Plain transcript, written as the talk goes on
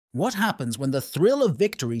What happens when the thrill of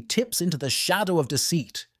victory tips into the shadow of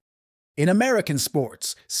deceit? In American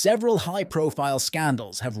sports, several high-profile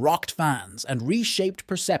scandals have rocked fans and reshaped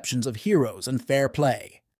perceptions of heroes and fair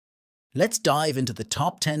play. Let's dive into the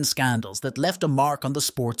top 10 scandals that left a mark on the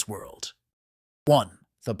sports world. 1.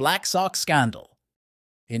 The Black Sox Scandal.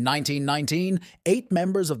 In 1919, 8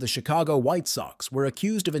 members of the Chicago White Sox were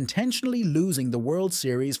accused of intentionally losing the World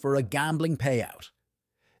Series for a gambling payout.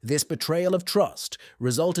 This betrayal of trust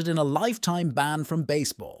resulted in a lifetime ban from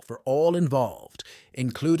baseball for all involved,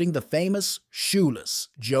 including the famous shoeless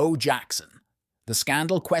Joe Jackson. The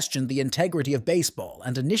scandal questioned the integrity of baseball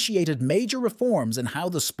and initiated major reforms in how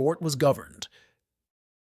the sport was governed.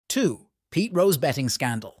 2. Pete Rose betting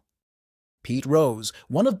scandal. Pete Rose,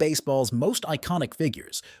 one of baseball's most iconic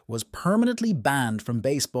figures, was permanently banned from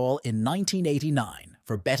baseball in 1989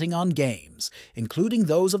 for betting on games, including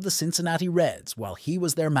those of the Cincinnati Reds while he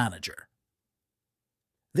was their manager.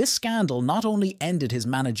 This scandal not only ended his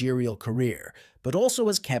managerial career, but also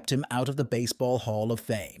has kept him out of the Baseball Hall of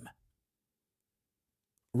Fame.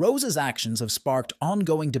 Rose's actions have sparked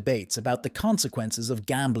ongoing debates about the consequences of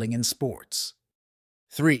gambling in sports.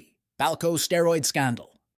 3. BALCO steroid scandal.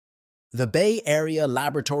 The Bay Area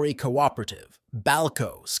Laboratory Cooperative,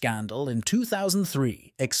 BALCO scandal in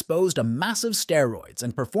 2003 exposed a massive steroids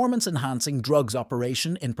and performance-enhancing drugs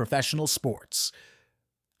operation in professional sports.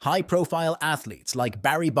 High-profile athletes like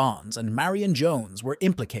Barry Bonds and Marion Jones were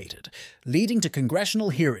implicated, leading to congressional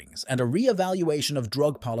hearings and a re-evaluation of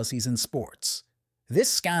drug policies in sports. This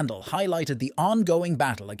scandal highlighted the ongoing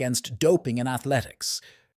battle against doping in athletics.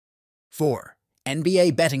 4.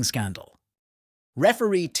 NBA betting scandal.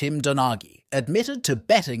 Referee Tim Donaghy admitted to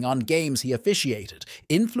betting on games he officiated,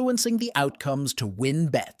 influencing the outcomes to win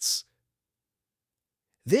bets.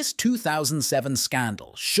 This 2007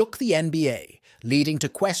 scandal shook the NBA, leading to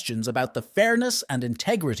questions about the fairness and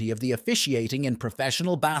integrity of the officiating in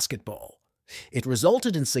professional basketball. It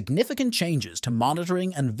resulted in significant changes to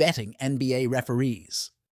monitoring and vetting NBA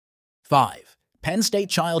referees. 5. Penn State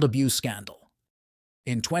child abuse scandal.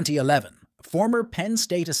 In 2011, former Penn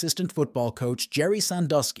State assistant football coach Jerry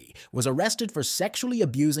Sandusky was arrested for sexually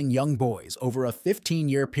abusing young boys over a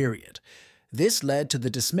 15-year period. This led to the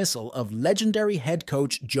dismissal of legendary head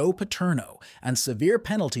coach Joe Paterno and severe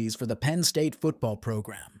penalties for the Penn State football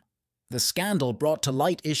program. The scandal brought to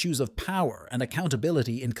light issues of power and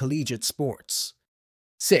accountability in collegiate sports.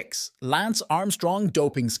 6. Lance Armstrong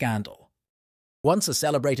doping scandal. Once a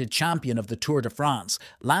celebrated champion of the Tour de France,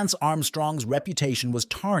 Lance Armstrong's reputation was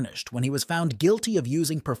tarnished when he was found guilty of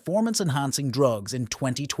using performance-enhancing drugs in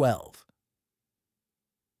 2012.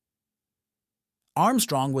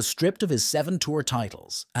 Armstrong was stripped of his 7 Tour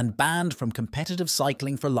titles and banned from competitive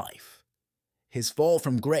cycling for life. His fall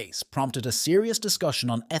from grace prompted a serious discussion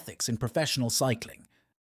on ethics in professional cycling.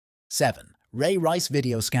 7. Ray Rice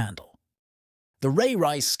video scandal. The Ray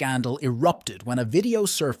Rice scandal erupted when a video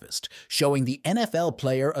surfaced showing the NFL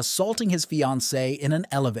player assaulting his fiancée in an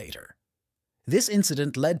elevator. This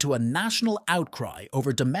incident led to a national outcry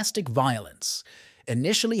over domestic violence,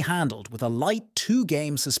 initially handled with a light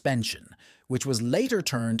 2-game suspension, which was later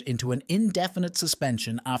turned into an indefinite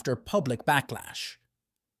suspension after public backlash.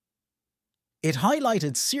 It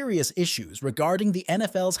highlighted serious issues regarding the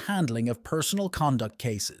NFL's handling of personal conduct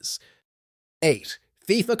cases. 8.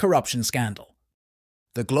 FIFA corruption scandal.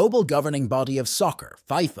 The global governing body of soccer,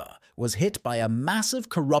 FIFA, was hit by a massive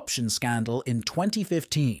corruption scandal in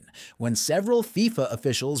 2015 when several FIFA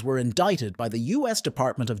officials were indicted by the U.S.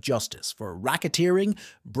 Department of Justice for racketeering,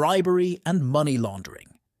 bribery, and money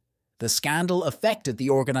laundering. The scandal affected the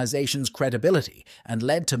organization's credibility and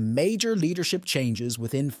led to major leadership changes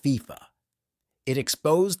within FIFA. It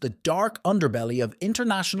exposed the dark underbelly of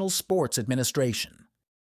international sports administration.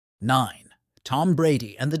 9. Tom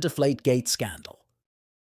Brady and the Deflategate scandal.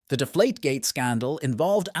 The Deflategate scandal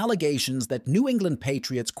involved allegations that New England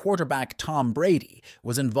Patriots quarterback Tom Brady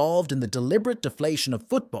was involved in the deliberate deflation of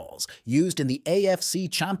footballs used in the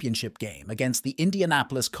AFC Championship game against the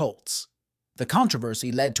Indianapolis Colts. The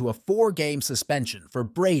controversy led to a 4-game suspension for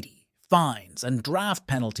Brady, fines, and draft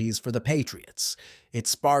penalties for the Patriots. It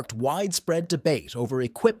sparked widespread debate over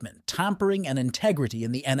equipment, tampering, and integrity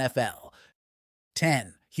in the NFL.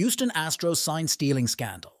 10. Houston Astros sign stealing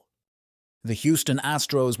scandal. The Houston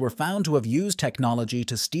Astros were found to have used technology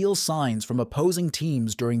to steal signs from opposing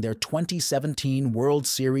teams during their 2017 World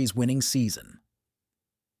Series winning season.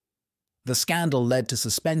 The scandal led to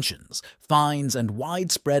suspensions, fines, and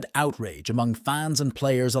widespread outrage among fans and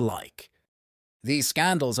players alike. These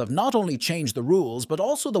scandals have not only changed the rules, but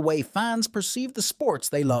also the way fans perceive the sports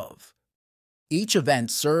they love. Each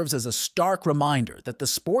event serves as a stark reminder that the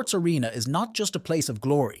sports arena is not just a place of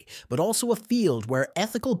glory, but also a field where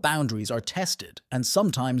ethical boundaries are tested and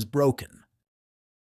sometimes broken.